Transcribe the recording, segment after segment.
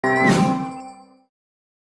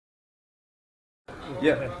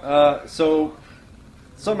Yeah. So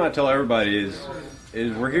something I tell everybody is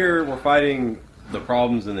we're here, we're fighting the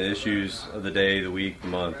problems and the issues of the day, the week, the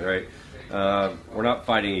month, right? We're not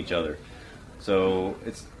fighting each other. So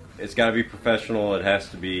it's got to be professional. It has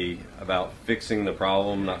to be about fixing the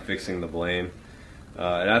problem, not fixing the blame.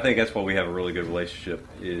 And I think that's why we have a really good relationship,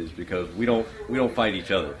 is because we don't fight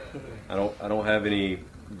each other. I don't have any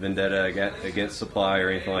vendetta against supply or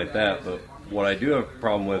anything like that. But what I do have a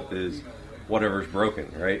problem with is whatever's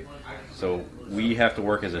broken, right? So we have to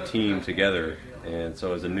work as a team together. And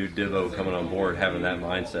so as a new Divo coming on board, having that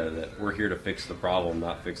mindset that we're here to fix the problem,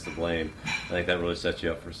 not fix the blame, I think that really sets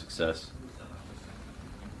you up for success.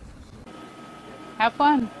 Have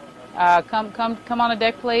fun. Come on the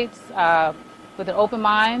deck plates with an open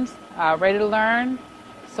mind, ready to learn.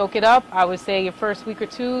 Soak it up. I would say your first week or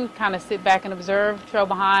two, kind of sit back and observe, trail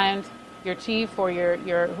behind your chief or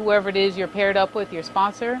your whoever it is you're paired up with, your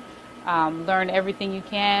sponsor. Learn everything you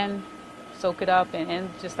can. Soak it up, and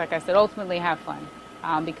just like I said, ultimately have fun,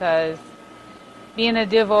 because being a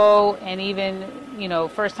Divo and even,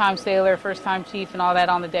 first time sailor, first time chief and all that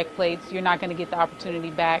on the deck plates, you're not going to get the opportunity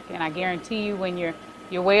back. And I guarantee you, when you're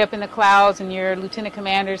way up in the clouds and you're lieutenant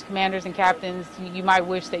commanders and captains, you might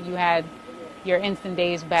wish that you had your instant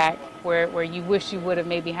days back, where you wish you would have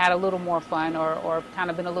maybe had a little more fun or kind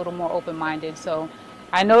of been a little more open-minded. So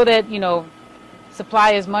I know that,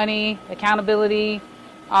 supply is money, accountability,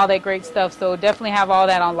 all that great stuff. So definitely have all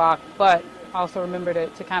that on lock, but also remember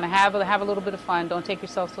to kind of have a little bit of fun. Don't take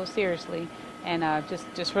yourself so seriously, and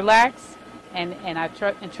just relax, and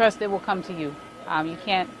trust it will come to you. You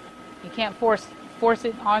can't force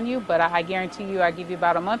it on you, but I guarantee you, I give you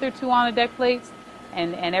about a month or two on the deck plates,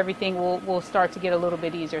 and everything will start to get a little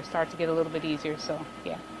bit easier. So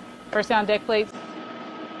yeah, first day on deck plates,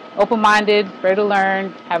 open-minded, ready to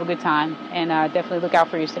learn, have a good time, and definitely look out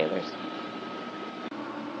for your sailors.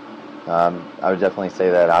 I would definitely say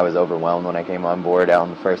that I was overwhelmed when I came on board out on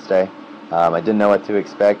the first day. I didn't know what to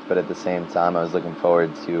expect, but at the same time I was looking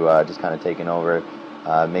forward to just kind of taking over,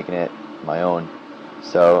 making it my own.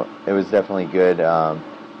 So it was definitely good.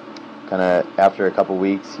 Kind of after a couple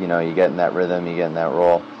weeks, you get in that rhythm, you get in that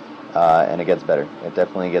role, and it gets better. It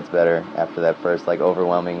definitely gets better after that first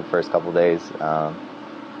overwhelming first couple days. So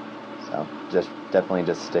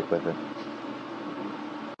definitely stick with it.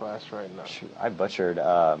 Right now. I butchered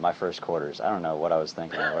my first quarters. I don't know what I was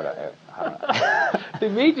thinking. I don't know. They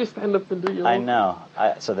made you stand up and do your I know.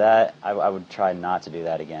 So that I would try not to do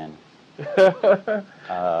that again. They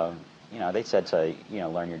said to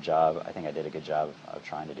learn your job. I think I did a good job of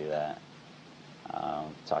trying to do that.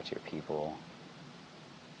 Talk to your people.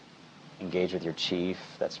 Engage with your chief.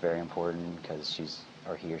 That's very important, because he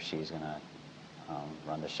or she's gonna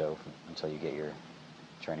run the show until you get your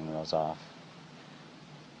training wheels off.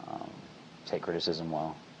 Take criticism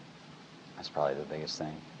well. That's probably the biggest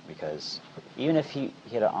thing, because even if he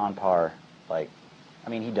hit an on par, he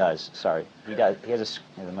does. Sorry, he does. He has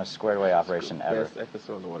the most squared away operation ever. Best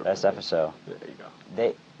episode in the water. Best episode. There you go.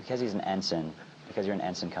 Because he's an ensign. Because you're an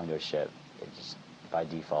ensign coming to a ship, it just by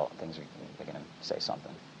default they're gonna say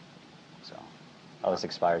something. So, this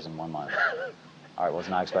expires in 1 month. All right, well, it's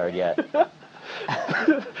not expired yet.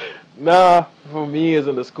 Nah, for me, as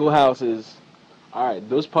in the schoolhouse is. All right,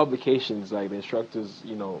 those publications, the instructors,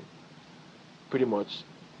 pretty much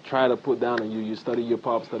try to put down on you. You study your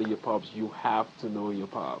pops. You have to know your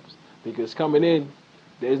pops, because coming in,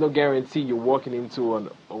 there's no guarantee you're walking into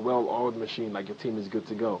a well-oiled machine like your team is good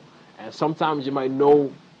to go. And sometimes you might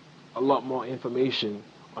know a lot more information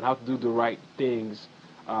on how to do the right things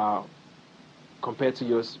compared to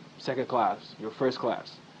your second class, your first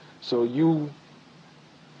class. So you,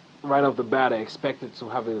 right off the bat, are expected to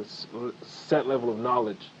have a set level of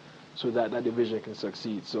knowledge so that division can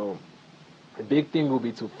succeed. So the big thing will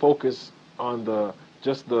be to focus on the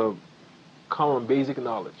common basic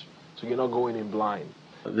knowledge, so you're not going in blind.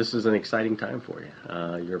 This is an exciting time for you.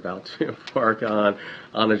 You're about to embark on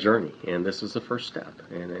a journey, and this is the first step.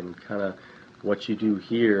 And kind of what you do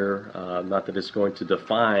here, not that it's going to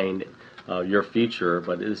define your future,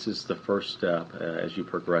 but this is the first step as you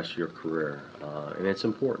progress your career. And it's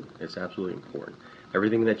important. It's absolutely important.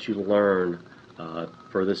 Everything that you learn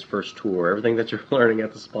for this first tour, everything that you're learning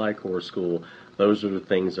at the Supply Corps School, those are the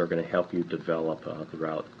things that are going to help you develop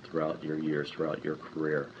throughout your years, throughout your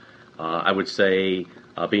career. I would say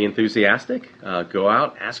be enthusiastic, go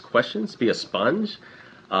out, ask questions, be a sponge,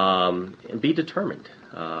 and be determined.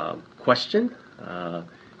 Question.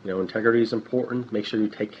 Integrity is important. Make sure you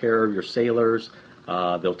take care of your sailors.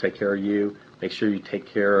 They'll take care of you. Make sure you take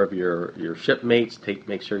care of your shipmates.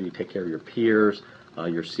 Make sure you take care of your peers.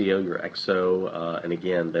 your CO, your XO, and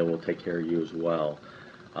again, they will take care of you as well.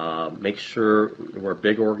 Make sure we're a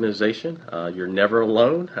big organization. You're never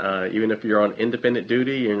alone. Even if you're on independent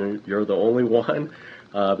duty and you're the only one,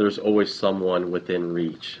 there's always someone within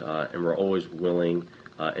reach, and we're always willing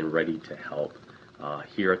and ready to help.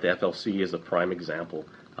 Here at the FLC is a prime example.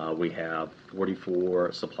 We have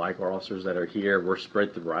 44 supply car officers that are here. We're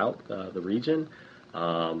spread throughout the region,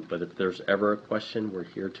 but if there's ever a question, we're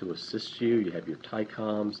here to assist you. You have your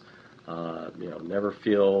TICOMs. Never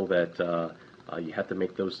feel that you have to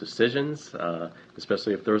make those decisions,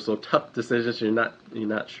 especially if there's those tough decisions you're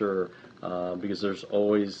not sure, because there's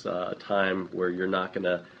always a time where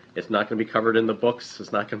it's not going to be covered in the books.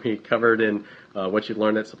 It's not going to be covered in what you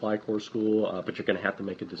learned at Supply Corps School, but you're going to have to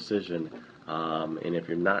make a decision. And if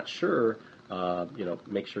you're not sure,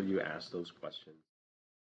 make sure you ask those questions.